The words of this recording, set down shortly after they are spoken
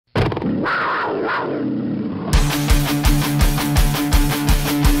Welcome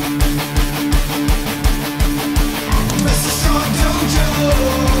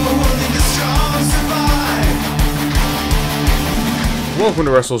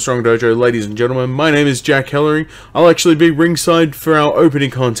to Wrestle Strong Dojo, ladies and gentlemen. My name is Jack Hellering. I'll actually be ringside for our opening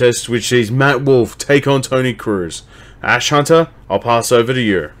contest, which sees Matt Wolf take on Tony Cruz. Ash Hunter, I'll pass over to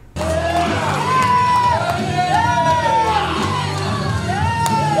you.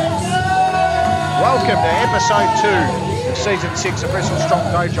 Welcome to episode 2 of season 6 of Wrestle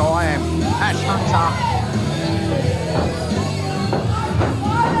Strong Dojo. I am Ash Hunter.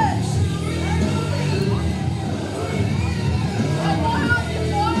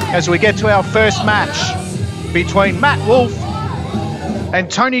 As we get to our first match between Matt Wolf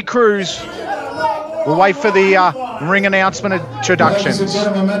and Tony Cruz, we'll wait for the ring announcement introductions. Ladies and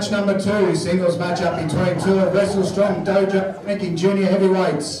gentlemen, match number 2, singles matchup between 2 of Wrestle Strong Dojo ranking junior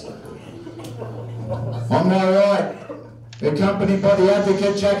heavyweights. On my right, accompanied by the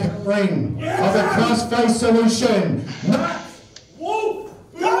advocate Jack Ring of the Crossface Solution, Matt Wolf.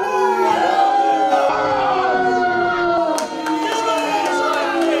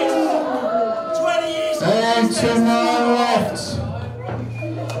 And to my left,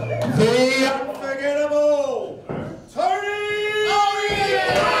 the unforgettable Tony.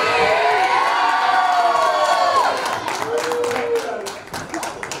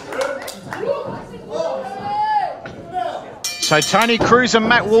 So Tony Cruz and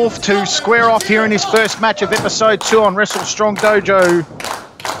Matt Wolf to square off here in his first match of episode 2 on Wrestle Strong Dojo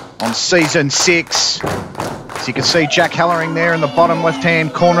on season 6. As you can see, Jack Hellering there in the bottom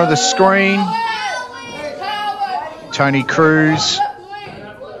left-hand corner of the screen. Tony Cruz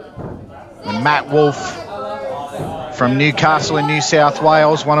and Matt Wolf from Newcastle in New South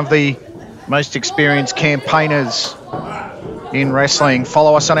Wales, one of the most experienced campaigners in wrestling.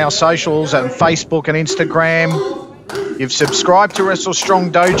 Follow us on our socials at Facebook and Instagram. You've subscribed to Wrestle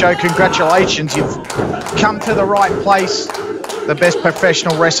Strong Dojo. Congratulations, you've come to the right place. The best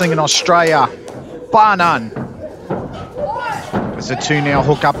professional wrestling in Australia, bar none. As the two now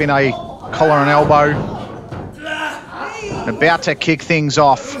hook up in a collar and elbow. About to kick things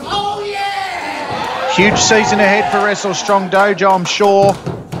off. Huge season ahead for Wrestle Strong Dojo, I'm sure.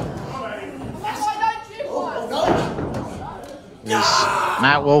 As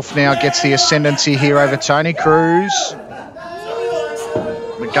Matt Wolf now gets the ascendancy here over Tony Cruz.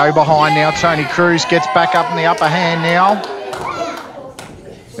 We go behind now. Tony Cruz gets back up in the upper hand now.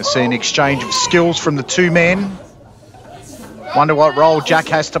 You see an exchange of skills from the two men. Wonder what role Jack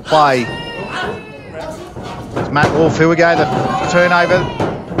has to play. Matt Wolf, here we go, the turnover,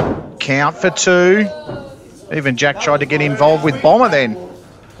 count for 2. Even Jack tried to get involved with Bomber then.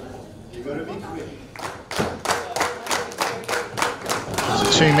 There's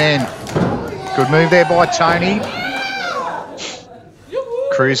the 2 men. Good move there by Tony.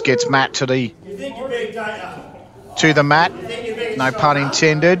 Cruz gets Matt to the mat. No pun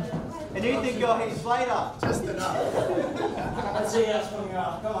intended. And you think you're his later? Just enough. Let's see how it's coming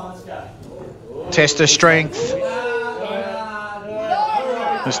off. Come on, let's go. Test of strength.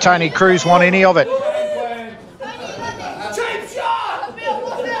 Does Tony Cruz want any of it?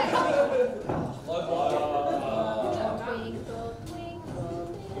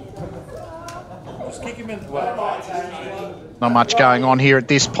 Not much going on here at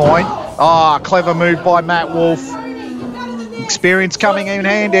this point. Ah, clever move by Matt Wolf. Experience coming in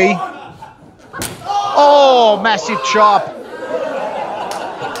handy. Oh, massive chop.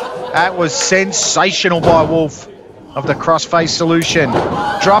 That was sensational by Wolf of the Crossface Solution.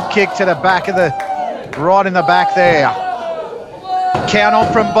 Drop kick to the back of the, right in the back there. Count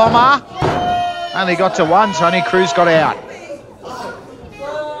on from Bomber. Only got to 1, Tony Cruz got out.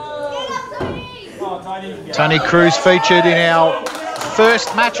 Tony Cruz featured in our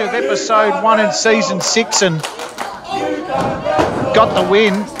first match of episode 1 in season 6 and got the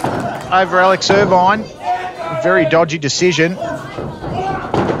win over Alex Irvine. A very dodgy decision.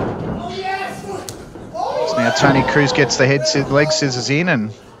 Now Tony Cruz gets the leg scissors in,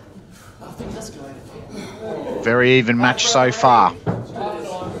 and very even match so far.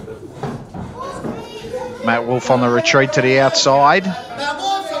 Matt Wolf on the retreat to the outside.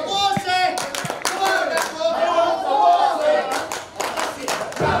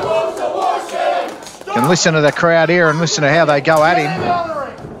 Can listen to the crowd here and listen to how they go at him.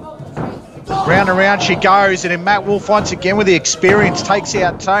 Round and round she goes, and then Matt Wolf once again with the experience takes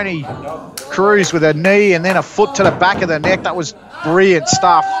out Tony Cruz with a knee and then a foot to the back of the neck. That was brilliant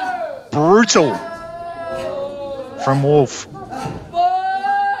stuff. Brutal from Wolf.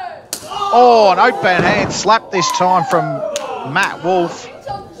 Oh, an open hand slap this time from Matt Wolf.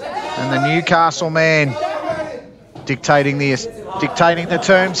 And the Newcastle man dictating the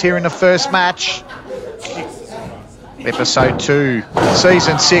terms here in the first match. Episode 2,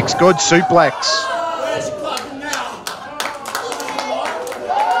 Season 6, good suplex.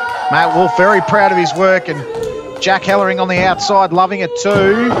 Matt Wolf very proud of his work, and Jack Hellering on the outside loving it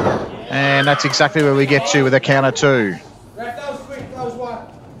too. And that's exactly where we get to with a counter 2.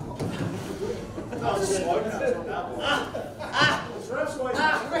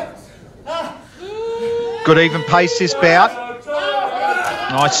 Good even pace this bout.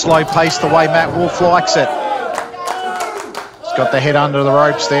 Nice slow pace the way Matt Wolf likes it. He's got the head under the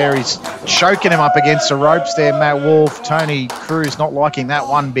ropes there. He's choking him up against the ropes there, Matt Wolf. Tony Cruz not liking that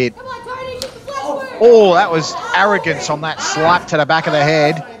one bit. Oh, that was arrogance on that slap to the back of the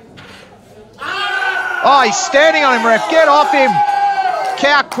head. Oh, he's standing on him, ref. Get off him.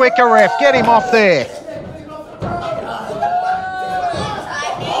 Cow quicker, ref. Get him off there.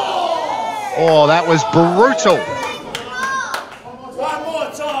 Oh, that was brutal.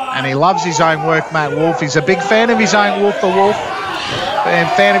 And he loves his own work, Matt Wolf. He's a big fan of his own Wolf the Wolf. And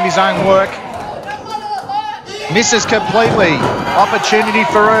fan of his own work. Misses completely. Opportunity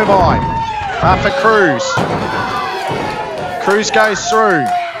for Irvine. For Cruz. Cruz goes through.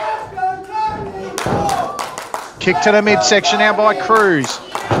 Kick to the midsection now by Cruz.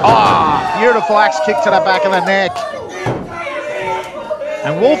 Ah, beautiful axe kick to the back of the neck.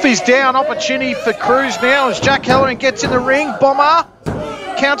 And Wolf is down. Opportunity for Cruz now as Jack Hellering gets in the ring. Bomber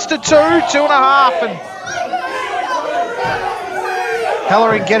counts to 2, 2.5. And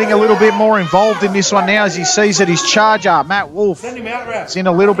Hellering getting a little bit more involved in this one now as he sees that his charger, Matt Wolf, is in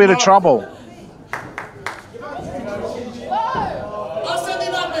a little bit of trouble.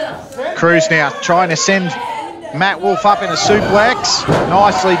 Cruz now trying to send Matt Wolf up in a suplex.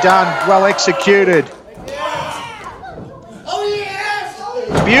 Nicely done, well executed.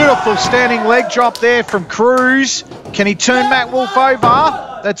 Beautiful standing leg drop there from Cruz. Can he turn Matt Wolf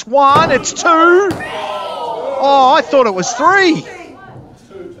over? That's 1, it's 2. Oh, I thought it was 3.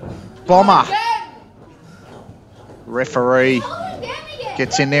 Bomber. Referee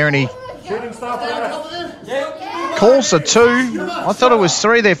gets in there and he calls a 2. I thought it was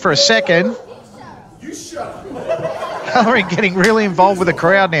 3 there for a second. Hellering getting really involved with the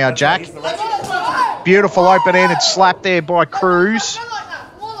crowd now, Jack. Beautiful open-handed slap there by Cruz.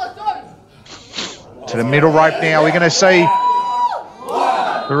 To the middle rope now. We're going to see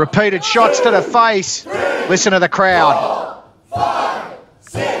the repeated shots to the face. Listen to the crowd. 5,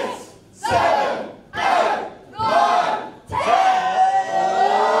 6, 7, 8, 9, 10.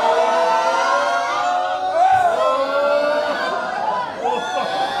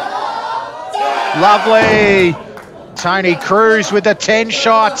 Lovely. Tony Cruz with the 10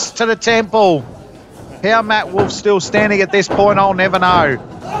 shots to the temple. How Matt Wolf's still standing at this point, I'll never know.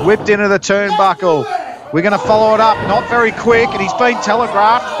 Whipped into the turnbuckle. We're going to follow it up, not very quick, and he's been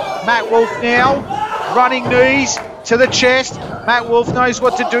telegraphed. Matt Wolf now, running knees to the chest. Matt Wolf knows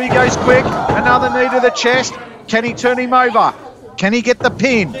what to do, he goes quick. Another knee to the chest. Can he turn him over? Can he get the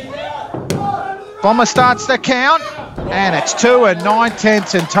pin? Bomber starts the count, and it's 2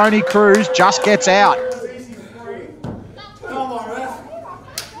 9/10, and Tony Cruz just gets out.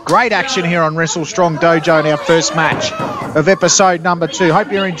 Great action here on Wrestle Strong Dojo in our first match of episode number 2. Hope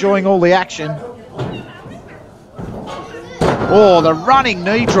you're enjoying all the action. Oh, the running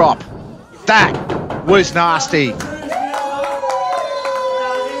knee drop. That was nasty.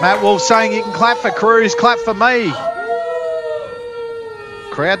 Matt Wolf saying you can clap for Cruz, clap for me.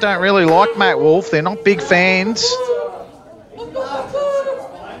 Crowd don't really like Matt Wolf. They're not big fans.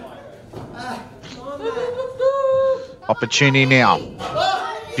 Opportunity now.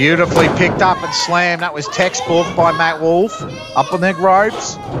 Beautifully picked up and slammed. That was textbook by Matt Wolf. Up on the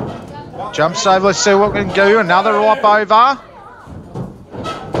ropes. Jumps over. Let's see what we can do. Another hop over.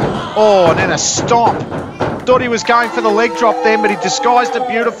 Oh, and then a stomp. Thought he was going for the leg drop then, but he disguised it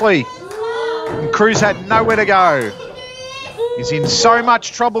beautifully. And Cruz had nowhere to go. He's in so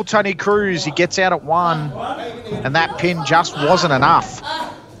much trouble, Tony Cruz. He gets out at 1, and that pin just wasn't enough.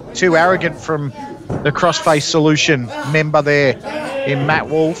 Too arrogant from the Crossface Solution member there in Matt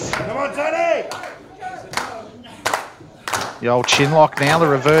Wolf. Come on, Tony! The old chin lock now, the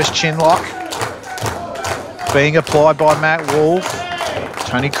reverse chin lock. Being applied by Matt Wolf.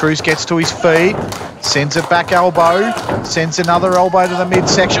 Tony Cruz gets to his feet, sends a back elbow, sends another elbow to the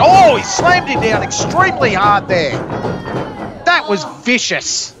midsection. Oh, he slammed him down extremely hard there. That was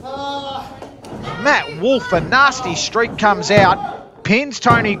vicious. Matt Wolf, a nasty streak comes out, pins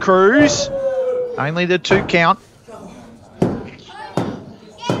Tony Cruz. Only the 2 count.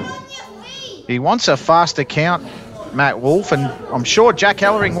 He wants a faster count, Matt Wolf, and I'm sure Jack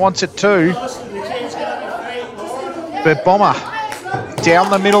Hellering wants it too. But Bomber, down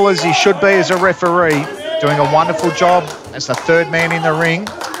the middle as he should be as a referee, doing a wonderful job as the third man in the ring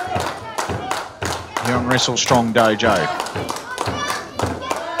here on Wrestle Strong Dojo.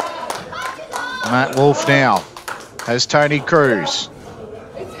 Matt Wolf now has Tony Cruz.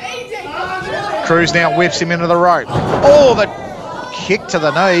 Cruz now whips him into the rope. Oh, the kick to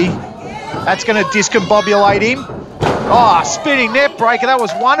the knee. That's going to discombobulate him. Oh, spinning neck breaker. That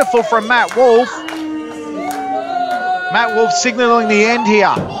was wonderful from Matt Wolf. Matt Wolf signalling the end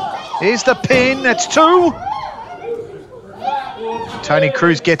here. Here's the pin. That's 2. Tony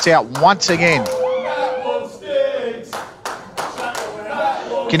Cruz gets out once again.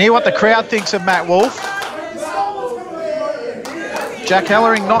 Can you hear what the crowd thinks of Matt Wolf? Jack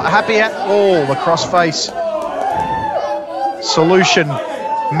Hellering not happy at all. The crossface solution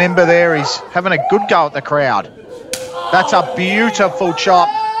member there is having a good go at the crowd. That's a beautiful chop.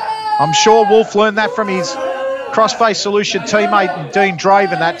 I'm sure Wolf learned that from his crossface solution teammate Dean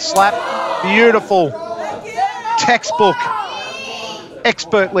Draven, that slap. Beautiful. Textbook.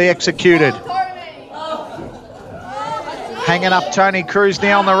 Expertly executed. Hanging up Tony Cruz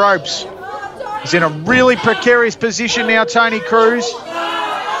now on the ropes. He's in a really precarious position now, Tony Cruz.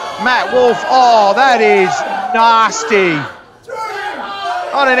 Matt Wolf, oh, that is nasty.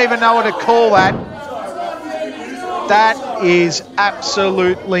 I don't even know what to call that. That is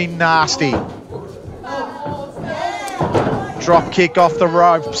absolutely nasty. Drop kick off the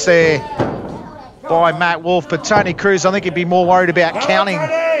ropes there by Matt Wolf, but Tony Cruz, I think he'd be more worried about counting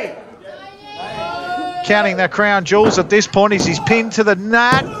the crown jewels at this point. Is he's pinned to the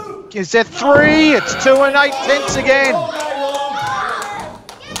mat. Is that 3? It's 2 8/10 again.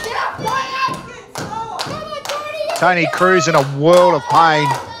 Tony Cruz in a world of pain.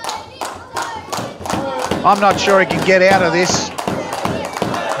 I'm not sure he can get out of this.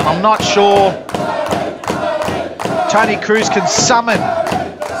 I'm not sure Tony Cruz can summon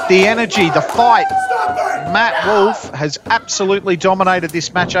the energy, the fight. Matt Wolf has absolutely dominated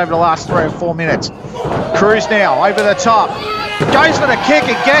this match over the last 3 or 4 minutes. Cruz now over the top. Goes for the kick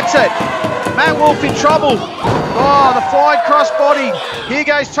and gets it. Matt Wolf in trouble. Oh, the flying crossbody. Here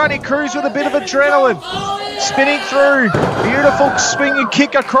goes Tony Cruz with a bit of adrenaline. Spinning through. Beautiful swinging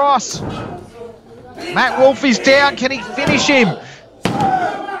kick across. Matt Wolf is down. Can he finish him?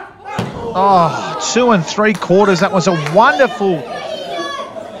 Oh, 2 3/4. That was a wonderful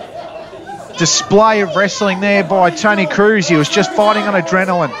display of wrestling there by Tony Cruz. He was just fighting on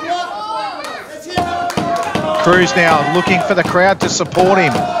adrenaline. Cruz now looking for the crowd to support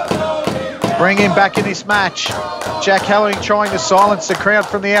him. Bring him back in this match. Jack Hellering trying to silence the crowd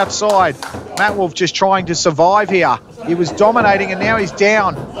from the outside. Matt Wolf just trying to survive here. He was dominating and now he's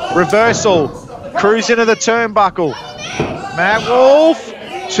down. Reversal. Cruz into the turnbuckle. Matt Wolf,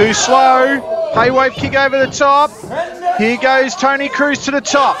 too slow. Haywave kick over the top. Here goes Tony Cruz to the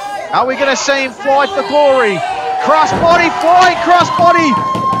top. Are we going to see him fly for glory? Crossbody, flying crossbody.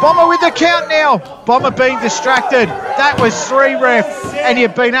 Bomber with the count now. Bomber being distracted. That was 3, ref. And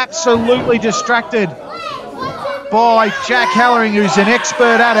you've been absolutely distracted by Jack Hellering, who's an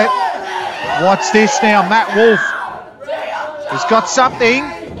expert at it. What's this now? Matt Wolf has got something.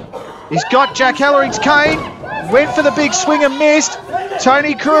 He's got Jack Hellering's cane. Went for the big swing and missed.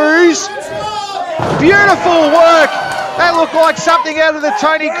 Tony Cruz. Beautiful work. That looked like something out of the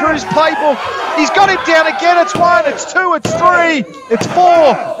Tony Cruz playbook. He's got him down again. It's 1, it's 2, it's 3, it's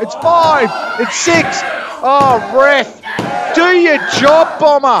 4, it's 5, it's 6. Oh, ref. Do your job,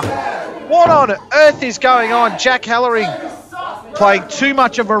 Bomber. What on earth is going on? Jack Hellering playing too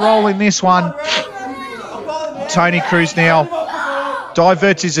much of a role in this one. Tony Cruz now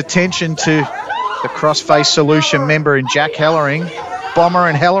diverts his attention to the crossface solution member in Jack Hellering. Bomber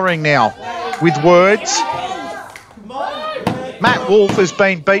and Hellering now with words. Matt Wolf has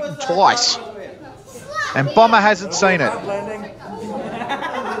been beaten twice and Bomber hasn't seen it.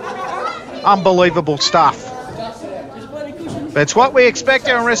 Unbelievable stuff. But it's what we expect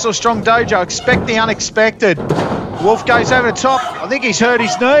here on Wrestle Strong Dojo. Expect the unexpected. Wolf goes over the top. I think he's hurt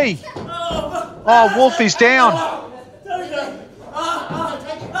his knee. Oh, Wolf is down.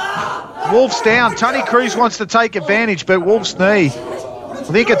 Wolf's down. Tony Cruz wants to take advantage, but Wolf's knee, I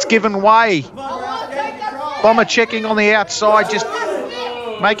think it's given way. Bomber checking on the outside, just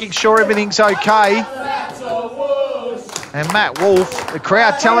making sure everything's okay. And Matt Wolf, the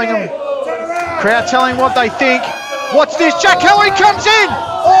crowd telling what they think. What's this? Jack Hellering comes in.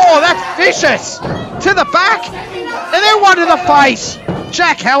 Oh, that's vicious. To the back. And then one to the face.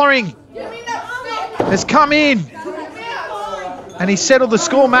 Jack Hellering has come in. And he settled the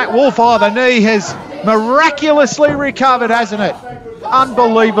score. Matt Wolf, oh, the knee has Miraculously recovered, hasn't it?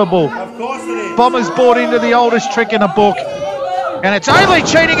 Unbelievable. Of course it is. Bomber's bought into the oldest trick in the book. And it's only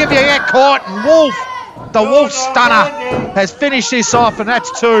cheating if you get caught. And Wolf, the Wolf Stunner, has finished this off, and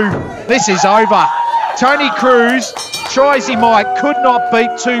that's 2. This is over. Tony Cruz tries he might, could not beat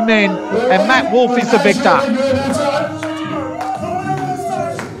 2 men, and Matt Wolf is the victor.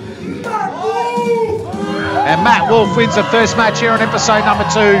 And Matt Wolf wins the first match here on episode number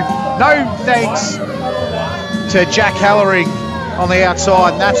 2. No thanks to Jack Hellering on the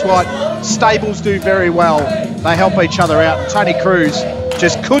outside, and that's what stables do very well. They help each other out. And Tony Cruz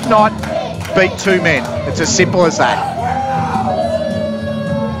just could not beat 2 men. It's as simple as that.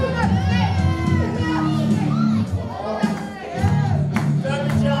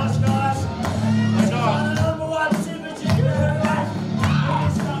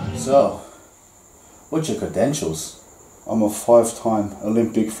 So, what's your credentials? I'm a 5-time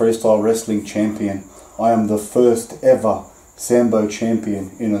Olympic freestyle wrestling champion. I am the first ever Sambo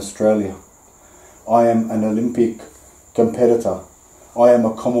champion in Australia. I am an Olympic competitor. I am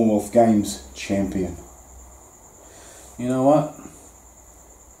a Commonwealth Games champion. You know what?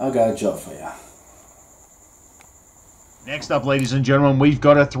 I got a job for you. Next up, ladies and gentlemen, we've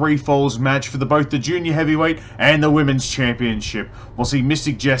got a 3 falls match for both the junior heavyweight and the women's championship. We'll see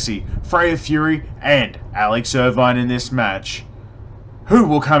Mystic Jessie, Freya Fury, and Alex Irvine in this match. Who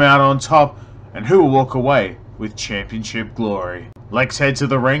will come out on top, and who will walk away with championship glory? Let's head to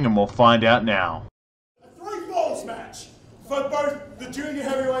the ring and we'll find out now. A 3 falls match for both the junior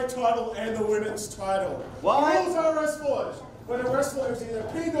heavyweight title and the women's title. What? The rules are as follows. When a wrestler is either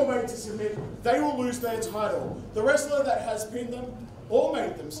pinned or made to submit, they will lose their title. The wrestler that has pinned them or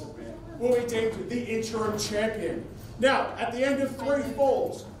made them submit will be deemed the interim champion. Now, at the end of 3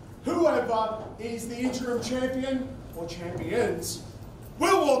 falls, whoever is the interim champion or champions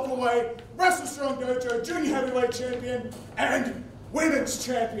will walk away Wrestle Strong Dojo Junior Heavyweight Champion and Women's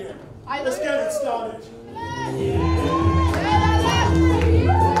Champion. Let's get it started.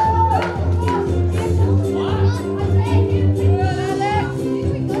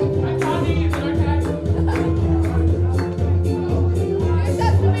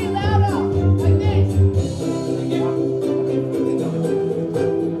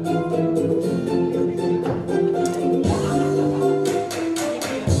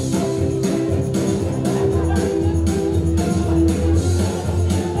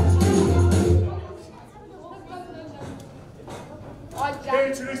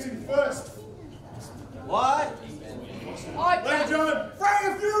 Introducing first. What? Ladies and gentlemen, Freya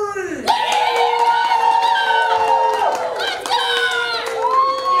Fury!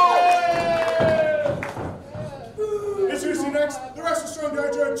 Introducing next, the Wrestle Strong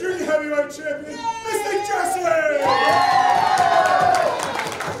Dojo Junior Heavyweight Champion, Mystic Jessie!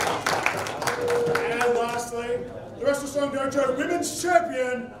 And lastly, the Wrestle Strong Dojo Women's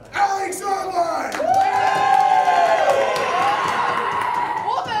Champion, Alex Irvine!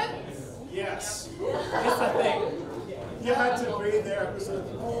 Yes. That's the thing. You had to be there. It was a...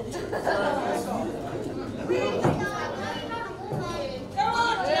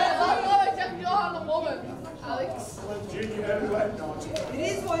 Junior heavyweight notch. It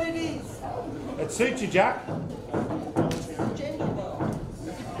is what it is. It suits you, Jack. Ring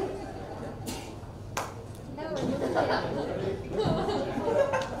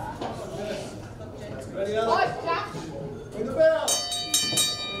the bell.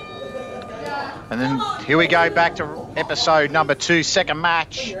 And then here we go back to episode number 2, second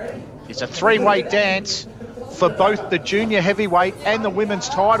match. It's a 3-way dance for both the junior heavyweight and the women's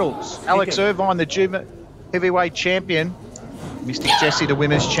titles. Alex Irvine, the junior heavyweight champion. Mystic Jessie, the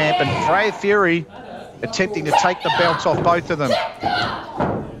women's champ. And Freya Fury attempting to take the belts off both of them.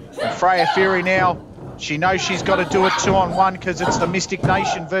 And Freya Fury now, she knows she's got to do it 2-on-1 because it's the Mystic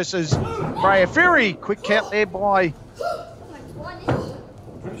Nation versus Freya Fury. Quick count there by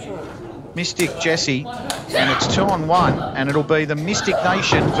Mystic Jessie, and it's 2-on-1, and it'll be the Mystic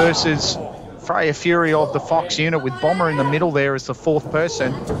Nation versus Freya Fury of the Foxx unit, with Bomber in the middle there as the 4th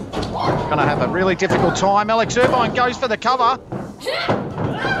person. Gonna have a really difficult time. Alex Irvine goes for the cover,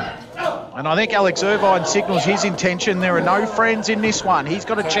 and I think Alex Irvine signals his intention. There are no friends in this one. He's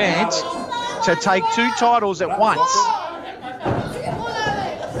got a chance to take 2 titles at once.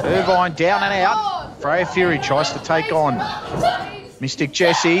 Irvine down and out. Freya Fury tries to take on Mystic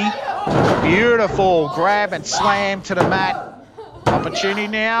Jessie. Beautiful grab and slam to the mat. Opportunity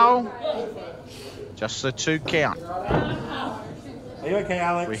now. Just the 2 count. Are you okay,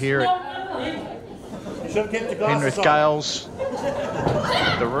 Alex? We hear it. Penrith Gaels,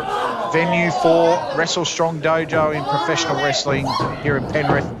 the venue for Wrestle Strong Dojo in professional wrestling here in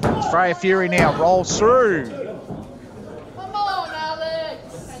Penrith. Freya Fury now rolls through. Come on,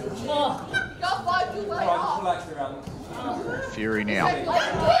 Alex. Fury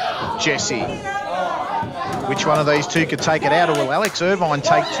now. Jessie. Which one of these two could take it out, or will Alex Irvine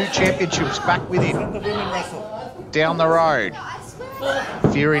take 2 championships back with him down the road?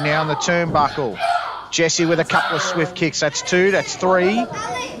 Fury now in the turnbuckle. Jessie with a couple of swift kicks. That's 2, that's 3.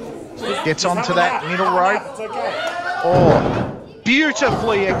 Gets onto that middle rope. Oh,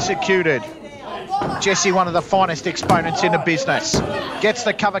 beautifully executed. Jessie, one of the finest exponents in the business. Gets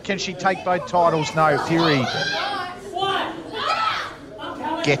the cover. Can she take both titles? No. Fury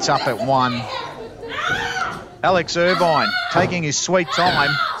gets up at 1. Alex Irvine taking his sweet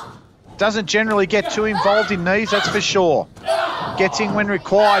time. Doesn't generally get too involved in these, that's for sure. Gets in when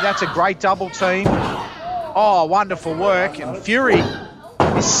required. That's a great double team. Oh, wonderful work. And Fury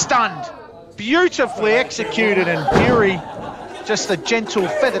is stunned. Beautifully executed, and Fury just a gentle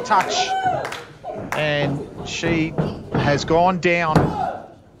feather touch. And she has gone down.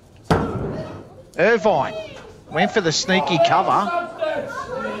 Irvine went for the sneaky cover.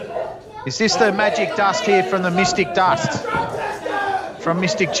 Is this the magic dust here from the Mystic Dust? From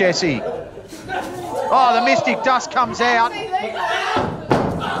Mystic Jessie. Oh, the Mystic Dust comes out.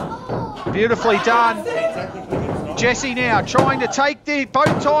 Beautifully done. Jessie now trying to take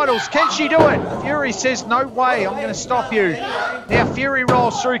both titles. Can she do it? Fury says, no way, I'm going to stop you. Now Fury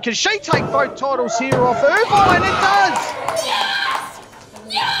rolls through. Can she take both titles here off Irvine? It does!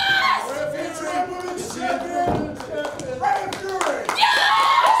 Yes!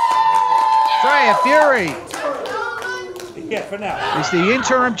 Freya Fury Yeah, for now. is the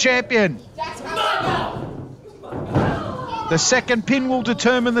interim champion. The second pin will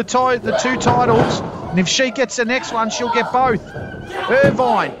determine the 2 titles, and if she gets the next one, she'll get both.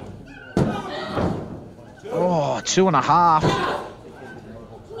 Irvine. Oh,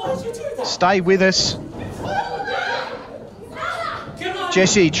 2.5. Stay with us.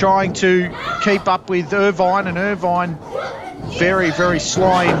 Jessie trying to keep up with Irvine, and Irvine very, very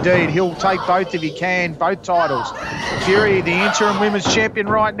sly indeed. He'll take both if he can, both titles. Fury, the interim women's champion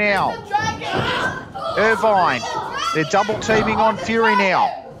right now. Irvine, they're double teaming on Fury now.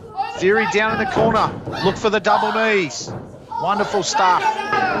 Fury down in the corner. Look for the double knees. Wonderful stuff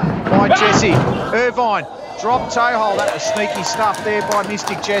by Jessie. Irvine, drop toe hold. That was sneaky stuff there by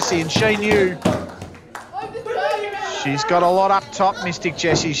Mystic Jessie, and she knew. She's got a lot up top, Mystic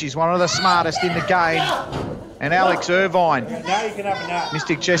Jessie. She's one of the smartest in the game. And Alex Irvine. Now you can have a nap.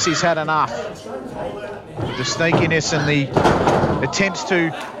 Mystic Jessie's had enough. The sneakiness and the attempts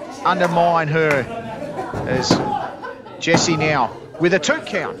to undermine her, as Jessie now with a 2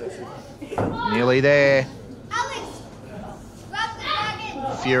 count. Nearly there.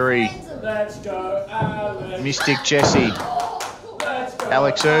 Fury. Mystic Jessie.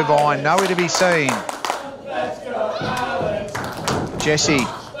 Alex Irvine, nowhere to be seen. Jessie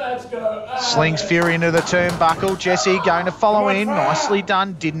slings Fury into the turnbuckle. Jessie going to follow in. Nicely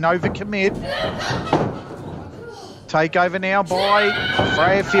done. Didn't overcommit. Takeover now by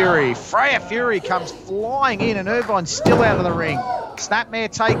Freya Fury. Freya Fury comes flying in, and Irvine's still out of the ring. Snapmare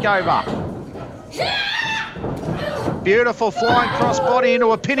takeover. Beautiful flying crossbody into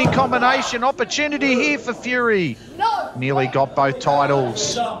a pinning combination. Opportunity here for Fury. Nearly got both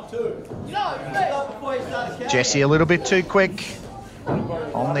titles. Jessie a little bit too quick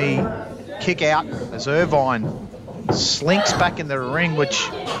on the kick out as Irvine slinks back in the ring, which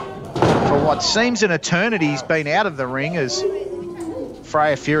for what seems an eternity he's been out of the ring, as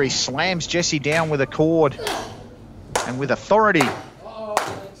Freya Fury slams Jessie down with a cord and with authority.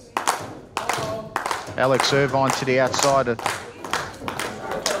 Alex Irvine to the outside.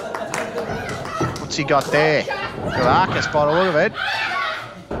 What's he got there? Got Arcus by the look of it.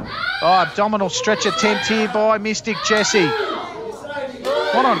 Oh, abdominal stretch attempt here by Mystic Jessie.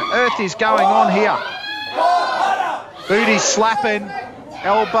 What on earth is going on here? Booty slapping,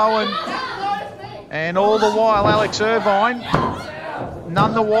 elbowing, and all the while Alex Irvine,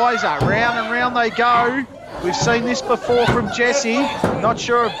 none the wiser. Round and round they go. We've seen this before from Jessie. Not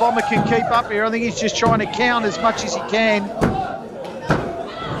sure if Bomber can keep up here. I think he's just trying to count as much as he can.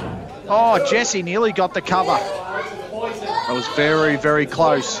 Oh, Jessie nearly got the cover. That was very, very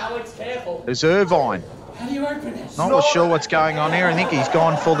close. There's Irvine. Not sure what's going on here. I think he's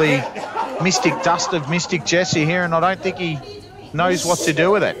gone for the Mystic Dust of Mystic Jessie here, and I don't think he knows what to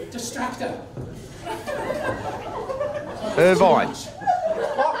do with it. Irvine.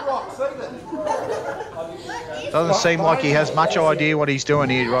 Doesn't seem like he has much idea what he's doing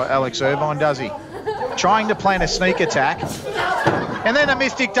here, right, Alex Irvine, does he? trying to plan a sneak attack. And then the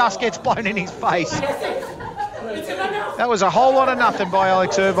Mystic Dust gets blown in his face. That was a whole lot of nothing by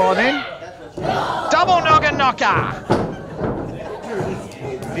Alex Irvine then. Double noggin knocker.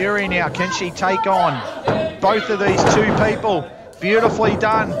 Fury now, can she take on both of these two people? Beautifully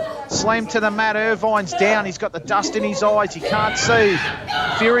done. Slam to the mat, Irvine's down. He's got the dust in his eyes, he can't see.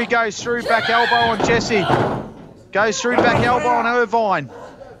 Fury goes through, back elbow on Jessie. Goes through, back elbow on Irvine.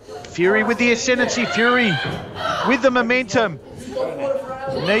 Fury with the ascendancy, Fury with the momentum.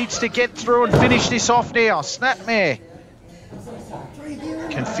 Needs to get through and finish this off now. Snapmare.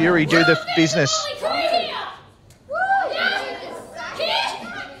 Can Fury do the business?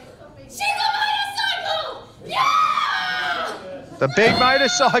 The big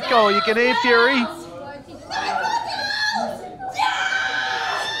motorcycle, you can hear Fury.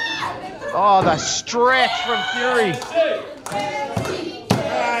 Oh, the stretch from Fury.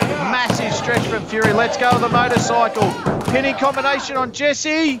 Massive stretch from Fury. Let's go with the motorcycle. Pinning combination on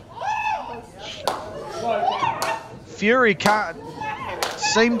Jessie. Fury can't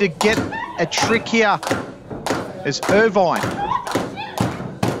seem to get a trick here as Irvine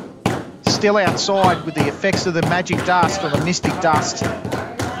still outside with the effects of the magic dust or the mystic dust.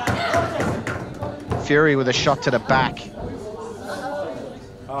 Fury with a shot to the back.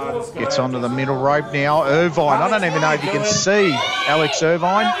 Gets onto the middle rope now. Irvine, I don't even know if you can see Alex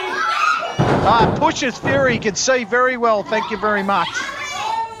Irvine. Pushes Fury, you can see very well, thank you very much.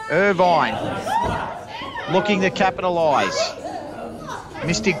 Irvine looking to capitalise.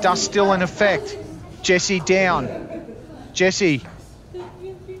 Mystic dust still in effect. Jessie down. Jessie,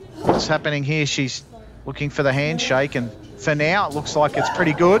 what's happening here? She's looking for the handshake, and for now it looks like it's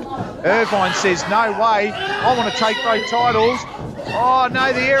pretty good. Irvine says, no way, I want to take both titles. Oh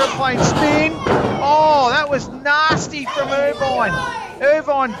no, the aeroplane spin. Oh, that was nasty from Irvine.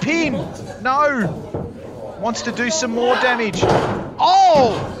 Irvine pin. No. Wants to do some more damage.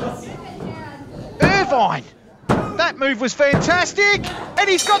 Oh! Irvine. That move was fantastic. And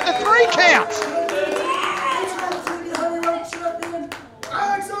he's got the 3 count.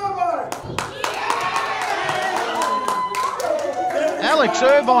 Alex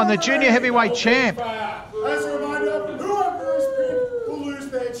Irvine, the junior heavyweight champ. As a reminder, whoever is pinned will lose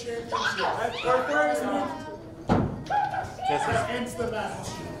their championship. That ends the match.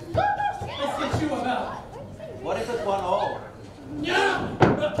 What if it's 1-all?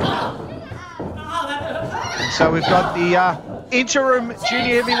 So we've got the interim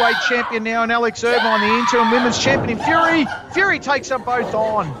junior heavyweight champion now in Alex Irvine, the interim women's champion in Fury. Fury takes them both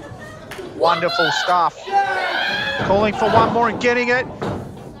on. Wonderful stuff. Calling for one more and getting it.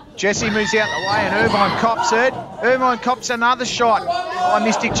 Jessie moves out the way and Irvine cops it. Irvine cops another shot. Oh,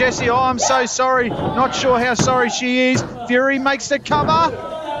 Mystic Jessie, oh, I'm so sorry. Not sure how sorry she is. Fury makes the cover.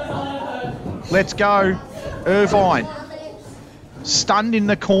 Let's go. Irvine. Stunned in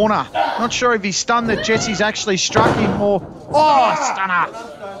the corner. Not sure if he's stunned that Jessie's actually struck him or... Oh, stunner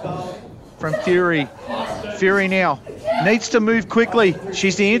from Fury. Fury now needs to move quickly.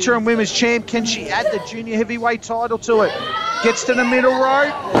 She's the interim women's champ. Can she add the junior heavyweight title to it? Gets to the middle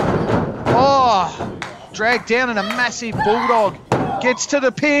rope. Oh, dragged down in a massive bulldog. Gets to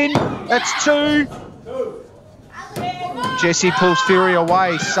the pin. That's 2. Jessie pulls Fury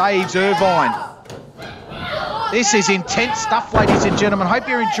away. Saves Irvine. This is intense stuff, ladies and gentlemen. Hope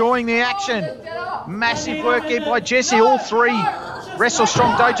you're enjoying the action. Massive work here by Jessie. All 3 Wrestle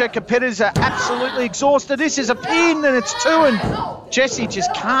Strong Dojo competitors are absolutely exhausted. This is a pin and it's 2 and Jessie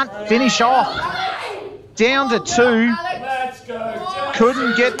just can't finish off. Down to 2.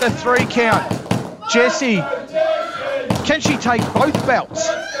 Couldn't get the 3 count. Jessie, can she take both belts?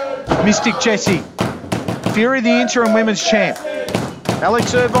 Mystic Jessie. Fury, the interim women's champ.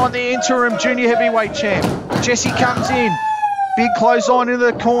 Alex Irvine, the interim junior heavyweight champ. Jessie comes in. Big clothesline into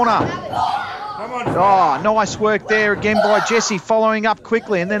the corner. Oh, nice work there again by Jessie, following up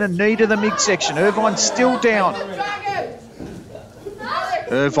quickly, and then a knee to the midsection. Irvine's still down.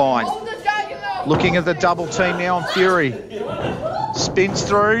 Irvine looking at the double team now on Fury. Spins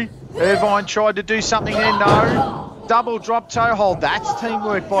through. Irvine tried to do something there, no. Double drop toe hold. That's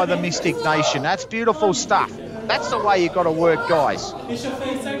teamwork by the Mystic Nation. That's beautiful stuff. That's the way you got to work, guys.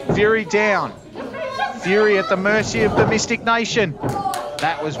 Fury down. Fury at the mercy of the Mystic Nation.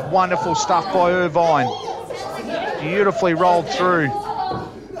 That was wonderful stuff by Irvine. Beautifully rolled through.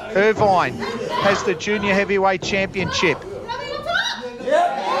 Irvine has the junior heavyweight championship.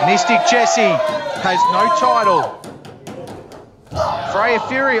 Mystic Jessie has no title. Freya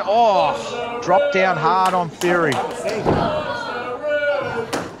Fury, oh, dropped down hard on Fury.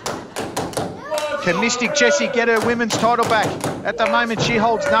 Can Mystic Jessie get her women's title back? At the moment, she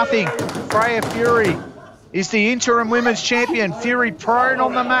holds nothing. Freya Fury is the interim women's champion. Fury prone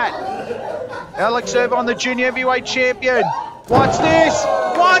on the mat. Alex Irvine, the junior heavyweight champion. What's this?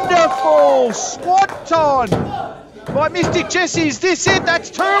 Wonderful swanton by Mystic Jessie. Is this it? That's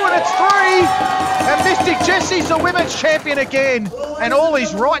 2 and it's 3. And Mystic Jessie's the women's champion again. And all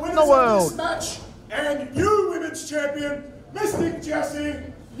is right in the world. And new women's champion, Mystic Jessie.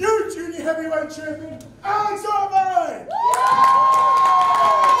 New junior heavyweight champion, Alex Irvine.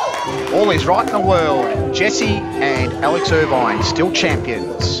 All is right in the world. Jessie and Alex Irvine still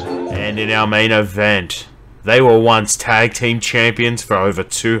champions. And in our main event, they were once tag team champions for over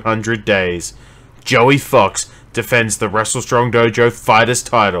 200 days. Joey Foxx defends the Wrestle Strong Dojo Fighters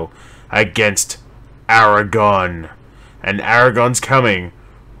Title against Aragon. And Aragon's coming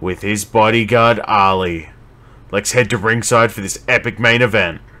with his bodyguard Ali. Let's head to ringside for this epic main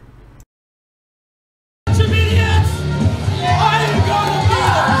event.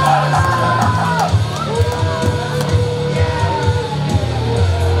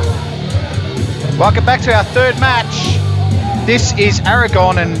 Welcome back to our third match. This is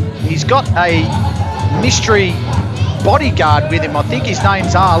Aragon, and he's got a mystery bodyguard with him. I think his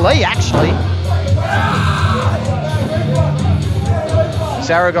name's Ali, actually. As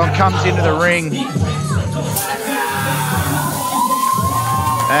Aragon comes into the ring.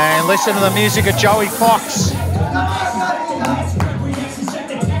 And listen to the music of Joey Foxx.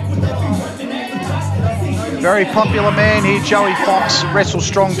 Very popular man here, Joey Foxx, Wrestle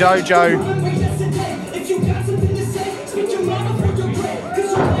Strong Dojo.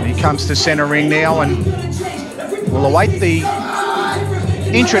 He comes to centre ring now, and we'll await the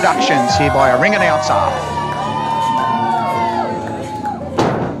introductions here by a ring announcer.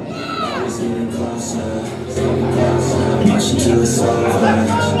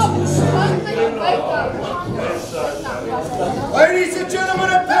 Ladies and gentlemen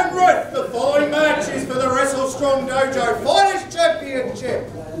of Penrith, the following match is for the Wrestle Strong Dojo Fighters Championship.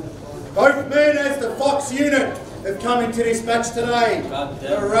 Both men as the Foxx unit have come into this match today.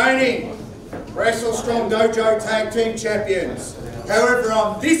 The reigning Wrestle Strong Dojo Tag Team Champions. However,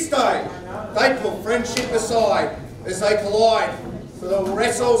 on this day, they put friendship aside as they collide for the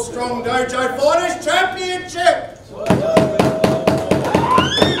Wrestle Strong Dojo Fighters Championship.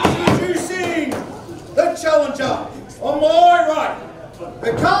 Introducing the challenger on my right,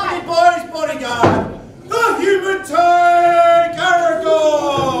 accompanied by his bodyguard, the human tank,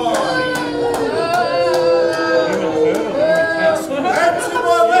 Aragon. And to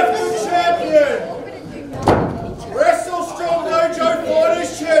my left, the champion, Wrestle Strong Dojo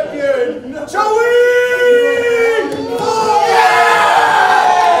Fighters Champion, Joey Foxx.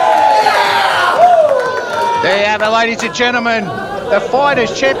 There you have it, ladies and gentlemen. The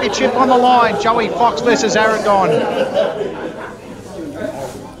Fighters Championship on the line. Joey Foxx versus Aragon.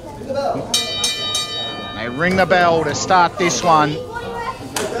 They ring the bell to start this one.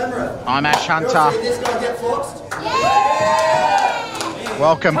 I'm Ash Hunter.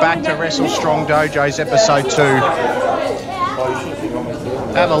 Welcome back to Wrestle Strong Dojo's episode 2.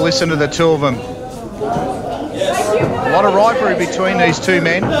 Have a listen to the two of them. A lot of rivalry between these two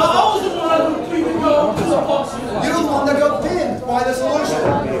men. You're the one that got pinned by the solution.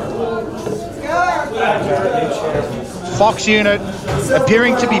 Foxx unit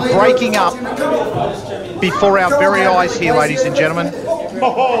appearing to be breaking up before our very eyes here, ladies and gentlemen.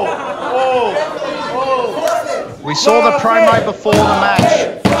 We saw the promo before the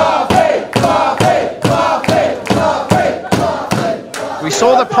match. We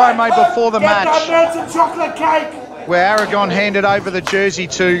saw the promo before the match where Aragon handed over the jersey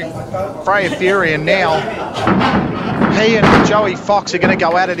to Freya Fury, and now he and Joey Foxx are going to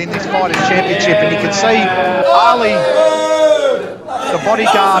go at it in this Fighters Championship, and you can see Ali, the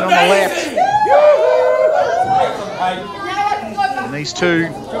bodyguard on the left. And these two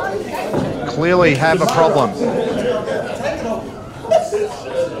clearly have a problem.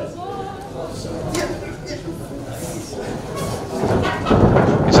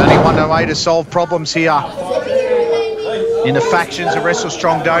 There's only one way to solve problems here in the factions of Wrestle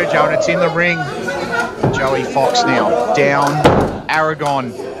Strong Dojo, and it's in the ring. Joey Foxx now down.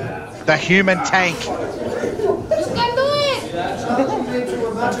 Aragon, the human tank.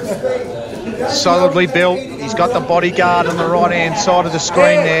 Solidly built. He's got the bodyguard on the right hand side of the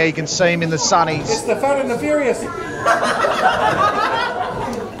screen there. You can see him in the sunnies. It's the Fun and the Furious.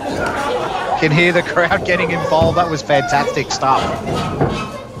 Can hear the crowd getting involved. That was fantastic stuff.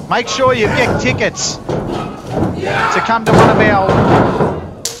 Make sure you get tickets to come to one of our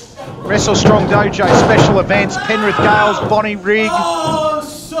Wrestle Strong Dojo special events. Penrith Gaels, Bonnie Rig. Oh,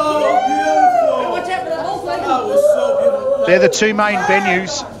 so beautiful. That was so beautiful. They're the two main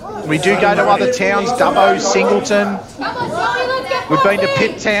venues. We do go to other towns, Dubbo, Singleton. We've been to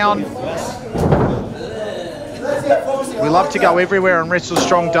Pitt Town. We love to go everywhere and Wrestle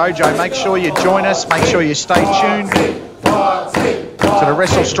Strong Dojo. Make sure you join us. Make sure you stay tuned to the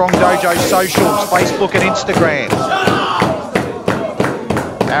Wrestle Strong Dojo socials, Facebook and Instagram.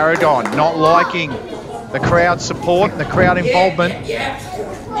 Aragon not liking the crowd support and the crowd involvement.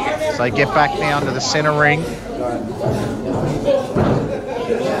 So they get back now into the centre ring.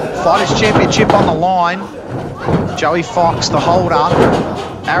 Fighters Championship on the line. Joey Foxx, the holder.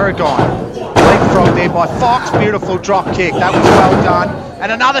 Aragon. Leapfrog there by Foxx. Beautiful drop kick. That was well done.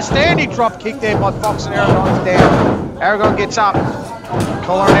 And another standing drop kick there by Foxx, and Aragon's down. Aragon gets up.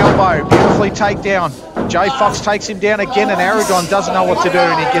 Collar and elbow. Beautifully takedown. Joey Foxx takes him down again, and Aragon doesn't know what to do,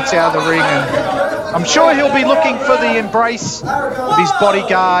 and he gets out of the ring. And I'm sure he'll be looking for the embrace of his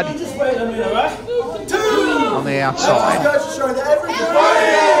bodyguard on the outside.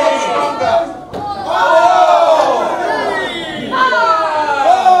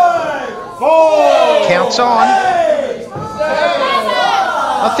 Counts on.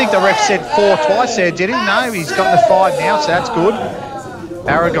 I think the ref said 4 twice there, did he? No, he's got the 5 now, so that's good.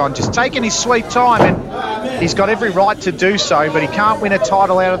 Aragon just taking his sweet time, and he's got every right to do so, but he can't win a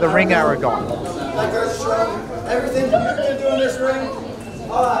title out of the ring, Aragon. Everything you can do in this ring,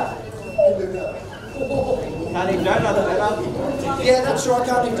 can't even do nothing better. Yeah, that's right,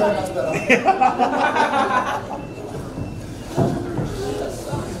 can't even do nothing better.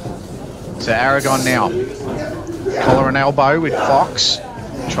 So Aragon now, collar and elbow with Foxx.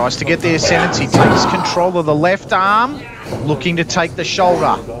 Tries to get the ascendancy, takes control of the left arm, looking to take the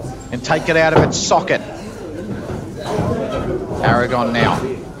shoulder and take it out of its socket. Aragon now,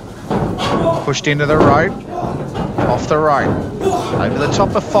 pushed into the rope, off the rope, over the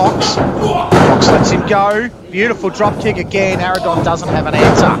top of Foxx. Foxx lets him go, beautiful drop kick again. Aragon doesn't have an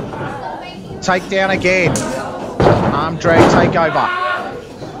answer. Takedown again, arm drag takeover.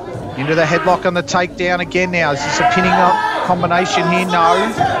 Into the headlock on the takedown again now. Is this a pinning combination here? No.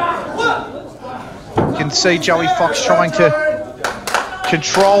 You can see Joey Foxx trying to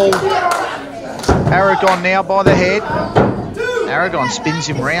control Aragon now by the head. Aragon spins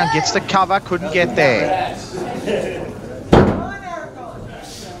him round, gets the cover, couldn't get there.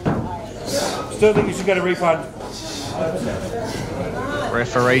 Still think you should get a refund.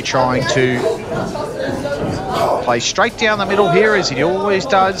 Referee trying to play straight down the middle here, as he always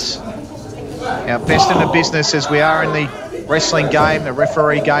does. Our best in the business as we are in the wrestling game. The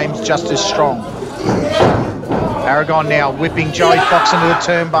referee game's just as strong. Aragon now whipping Joey Foxx into the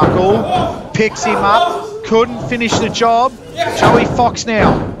turnbuckle. Picks him up. Couldn't finish the job. Joey Foxx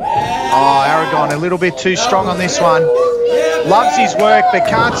now. Oh, Aragon a little bit too strong on this one. Loves his work, but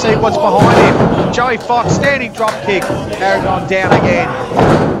can't see what's behind him. Joey Foxx, standing drop kick. Aragon down again.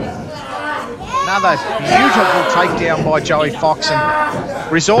 Another beautiful takedown by Joey Foxx, and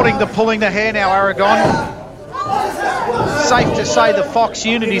resorting to pulling the hair now, Aragon. Safe to say the Foxx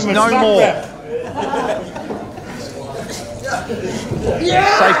unit is no more.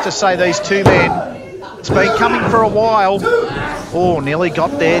 Safe to say these two men, it's been coming for a while. Oh, nearly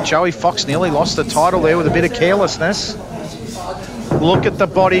got there. Joey Foxx nearly lost the title there with a bit of carelessness. Look at the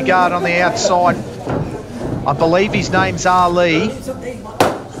bodyguard on the outside. I believe his name's Ali.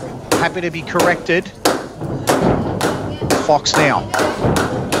 Happy to be corrected. Foxx now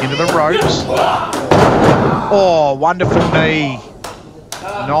into the ropes. Oh, wonderful knee.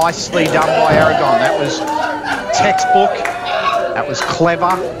 Nicely done by Aragon. That was textbook. That was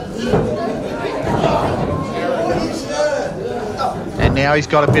clever. And now he's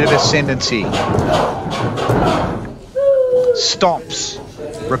got a bit of ascendancy. Stomps.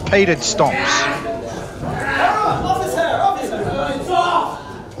 Repeated stomps.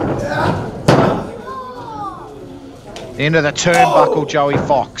 Into the turnbuckle, Joey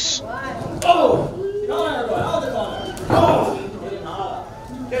Foxx. Get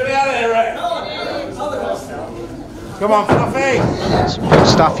him out of there, Ray. Come on, Fluffy. Some good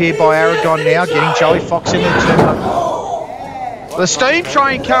stuff here by Aragon now, getting Joey Foxx into the turnbuckle. The steam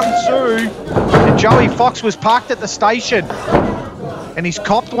train comes through, and Joey Foxx was parked at the station, and he's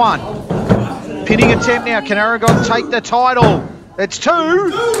copped one. Pinning attempt now. Can Aragon take the title? It's 2.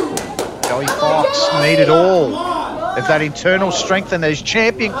 Joey Foxx needed all of that internal strength and those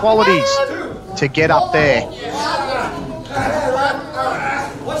champion qualities to get up there.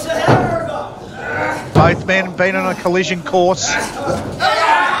 Both men have been on a collision course.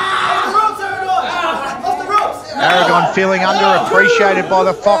 Aragon feeling underappreciated by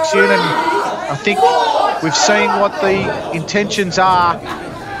the Foxx unit. I think we've seen what the intentions are.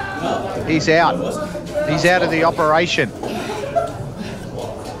 He's out. He's out of the operation.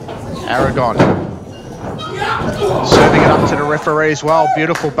 Aragon serving it up to the referee as well.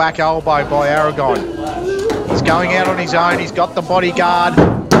 Beautiful back elbow by Aragon. He's going out on his own. He's got the bodyguard.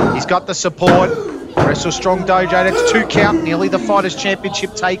 He's got the support. Wrestle Strong Dojo. That's 2 count. Nearly the Fighters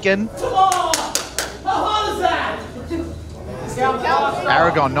Championship taken.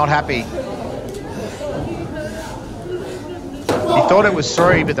 Aragon not happy. He thought it was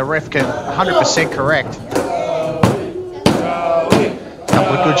 3, but the ref can 100% correct.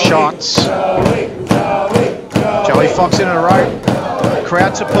 Couple of good shots. Joey Foxx into the rope.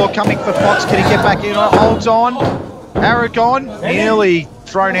 Crowd support coming for Foxx. Can he get back in? Holds on. Aragon nearly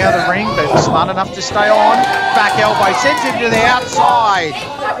thrown out of the ring, but smart enough to stay on. Back elbow sends him to the outside.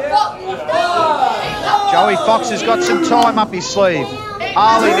 Joey Foxx has got some time up his sleeve.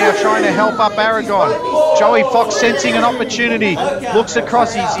 Ali now trying to help up Aragon. Joey Foxx sensing an opportunity. Looks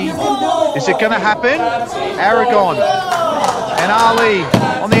across. Is it going to happen? Aragon and Ali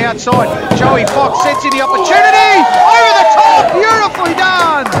on the outside. Joey Foxx sensing the opportunity. Over the top. Beautifully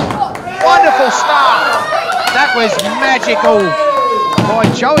done. Wonderful start. That was magical by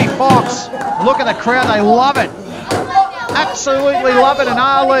Joey Foxx. Look at the crowd. They love it. Absolutely love it. And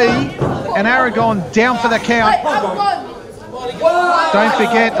Ali and Aragon down for the count. Don't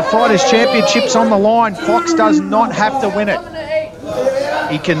forget, the Fighters Championship's on the line. Foxx does not have to win it.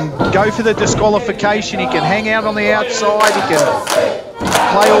 He can go for the disqualification. He can hang out on the outside. He can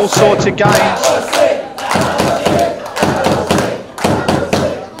play all sorts of games.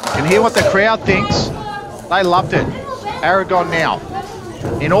 You can hear what the crowd thinks. They loved it. Aragon now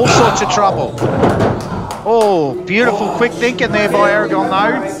in all sorts of trouble. Oh, beautiful quick thinking there by Aragon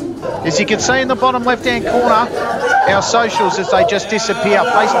though. As you can see in the bottom left-hand corner, our socials as they just disappear,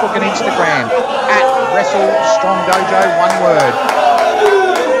 Facebook and Instagram, at Wrestle Strong Dojo, one word.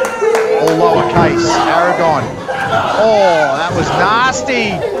 All lowercase, Aragon. Oh, that was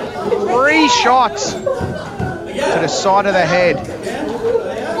nasty. 3 shots to the side of the head.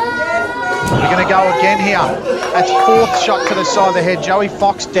 We're going to go again here. That's 4th shot to the side of the head. Joey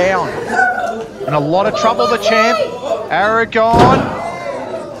Foxx down. In a lot of trouble, the champ. Aragon.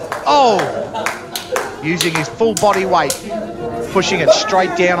 Oh! Using his full body weight. Pushing it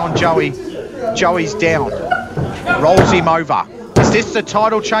straight down on Joey. Joey's down. Rolls him over. Is this the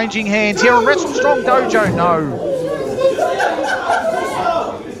title changing hands here on Wrestle Strong Dojo? No.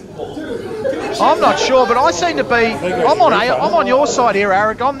 I'm not sure, but I seem to be... I'm on your side here,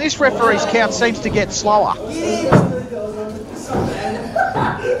 Aragon. This referee's count seems to get slower.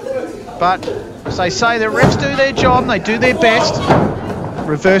 But, as they say, the refs do their job. They do their best.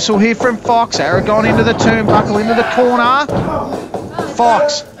 Reversal here from Foxx. Aragon into the turnbuckle, into the corner.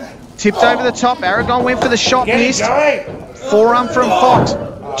 Foxx tipped over the top. Aragon went for the shot, missed. Forearm from Foxx.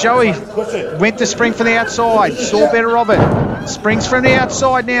 Joey went to spring from the outside. Saw better of it. Springs from the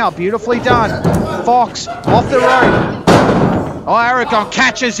outside now. Beautifully done. Foxx off the rope. Oh, Aragon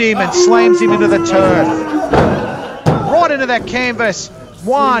catches him and slams him into the turf. Right into that canvas.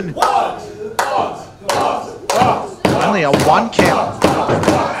 1. Only a 1 count.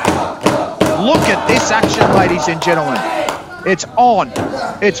 Look at this action, ladies and gentlemen. It's on.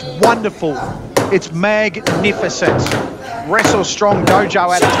 It's wonderful. It's magnificent. Wrestle Strong Dojo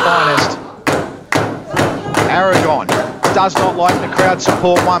at its finest. Aragon does not like the crowd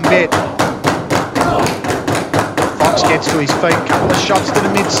support one bit. Foxx gets to his feet. Couple of shots to the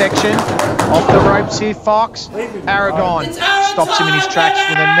midsection. Off the ropes here, Foxx. Aragon stops him in his tracks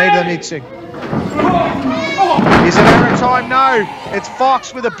with a knee to the midsection. Is it arrow time? No. It's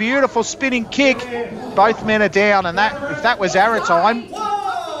Foxx with a beautiful spinning kick. Both men are down, and if that was arrow time,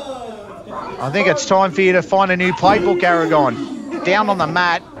 I think it's time for you to find a new playbook, Aragon. Down on the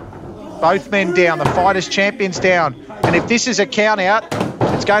mat. Both men down. The Fighters Champions down. And if this is a count out,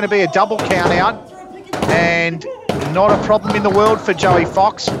 it's going to be a double count out. And not a problem in the world for Joey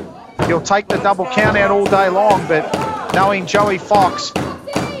Foxx. He'll take the double count out all day long, but knowing Joey Foxx,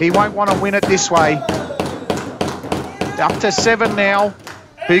 he won't want to win it this way. Up to 7 now.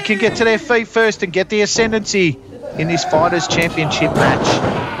 Who can get to their feet first and get the ascendancy in this Fighters Championship match?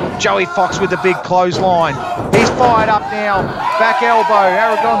 Joey Foxx with the big clothesline. He's fired up now. Back elbow.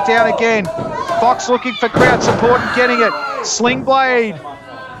 Aragon down again. Foxx looking for crowd support and getting it. Sling blade.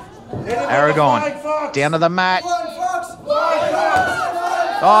 Aragon down to the mat.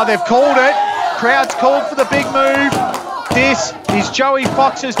 Oh, they've called it. Crowd's called for the big move. This is Joey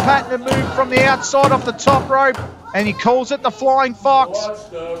Foxx's patented move from the outside off the top rope. And he calls it the Flying Fox.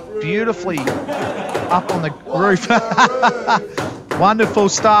 Beautifully up on the roof. Wonderful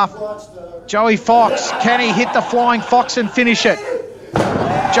stuff. Joey Foxx, can he hit the Flying Fox and finish it?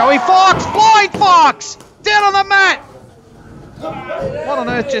 Joey Foxx, Flying Fox, down on the mat. What on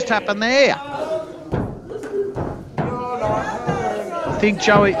earth just happened there? I think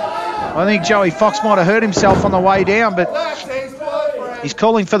Joey Foxx might have hurt himself on the way down, but he's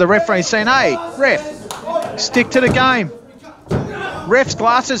calling for the referee. He's saying, hey, ref, stick to the game. Ref's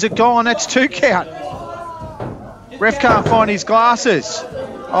glasses are gone. That's 2 count. Ref can't find his glasses.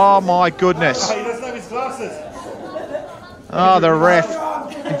 Oh, my goodness. He doesn't have his glasses. Oh, the ref.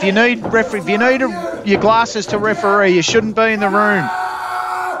 If you need your glasses to referee, you shouldn't be in the room.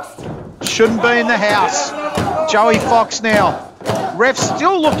 Shouldn't be in the house. Joey Foxx now. Ref's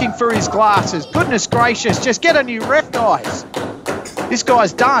still looking for his glasses. Goodness gracious, just get a new ref, guys. This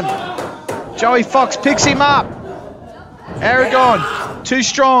guy's done. Joey Foxx picks him up. Aragon, too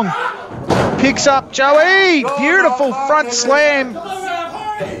strong. Picks up Joey. Beautiful front slam.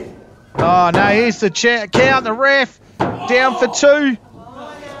 Oh, no, here's the count. The ref down for 2.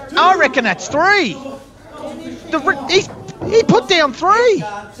 I reckon that's 3. He put down 3.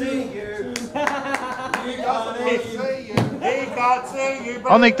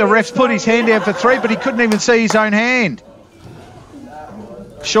 I think the ref's put his hand down for 3, but he couldn't even see his own hand.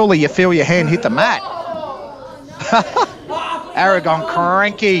 Surely you feel your hand hit the mat. Aragon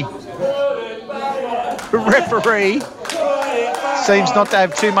cranky. The referee seems not to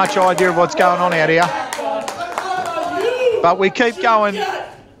have too much idea of what's going on out here. But we keep going.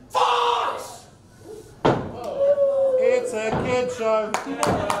 It's a kid show.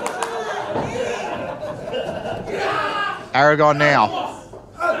 Aragon now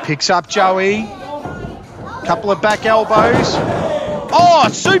picks up Joey. Couple of back elbows. Oh,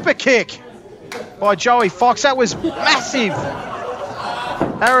 super kick by Joey Foxx. That was massive.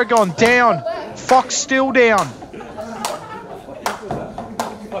 Aragon down. Foxx still down.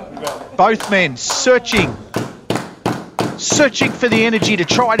 Both men searching for the energy to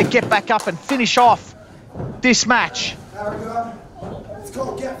try to get back up and finish off this match.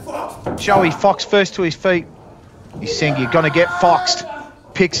 Joey Foxx first to his feet. He's saying you're going to get foxed.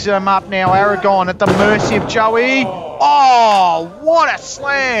 Picks him up now. Aragon at the mercy of Joey. Oh, what a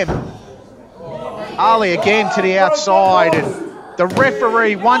slam. Ali again to the outside. And the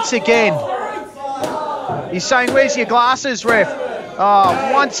referee once again. He's saying, where's your glasses, ref?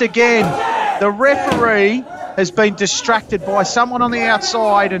 Oh, once again, the referee has been distracted by someone on the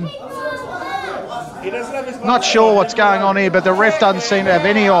outside and not sure what's going on here, but the ref doesn't seem to have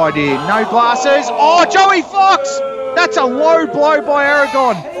any idea. No glasses. Oh, Joey Foxx! That's a low blow by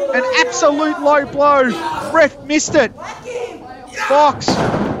Aragon. An absolute low blow. Ref missed it. Foxx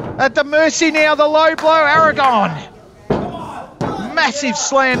at the mercy now, the low blow. Aragon. Massive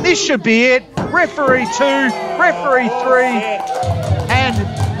slam. This should be it. Referee 2, referee 3. And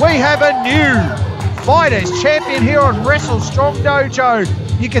we have a new Fighters champion here on Wrestle Strong Dojo.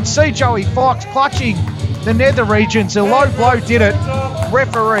 You can see Joey Foxx clutching the nether regions. A low blow did it.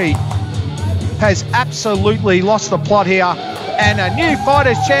 Referee has absolutely lost the plot here. And a new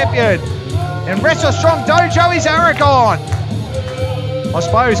Fighters champion in Wrestle Strong Dojo is Aragon. I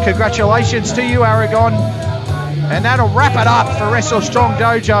suppose congratulations to you, Aragon. And that'll wrap it up for Wrestle Strong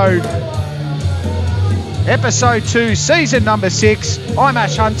Dojo. Episode 2, season number 6. I'm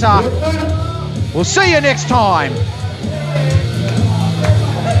Ash Hunter. We'll see you next time.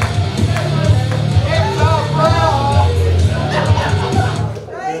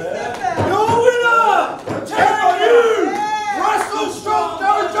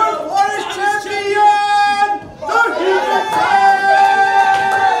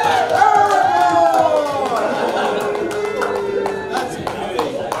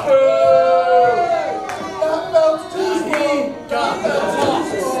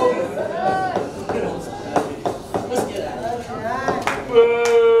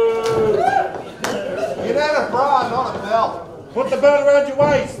 Put the belt around your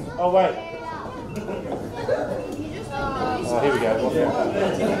waist. Oh, wait. Oh, here we go.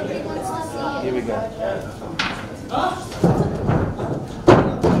 Here we go.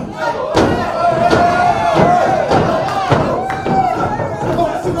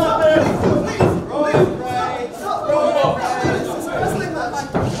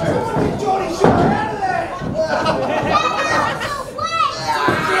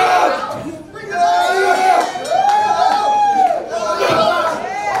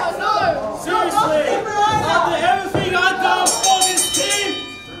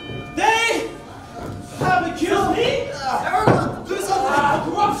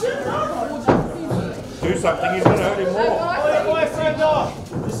 Something he's going to hurt him more.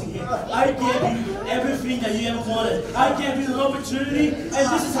 Listen here, I gave you everything that you ever wanted. I gave you the opportunity, and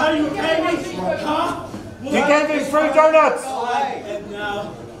this is how you repay me? Huh? Well, you gave him free donuts! And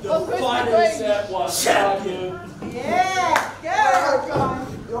now, the Fighters champion. Yeah, go!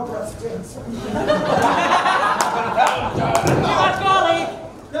 Your breath stinks.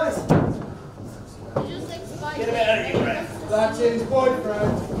 Get him out of here, Brad. That's his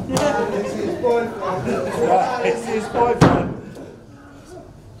boyfriend. That's his boyfriend. It's his boyfriend.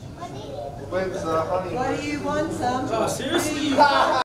 When's honey? What do you want, some? Oh, seriously?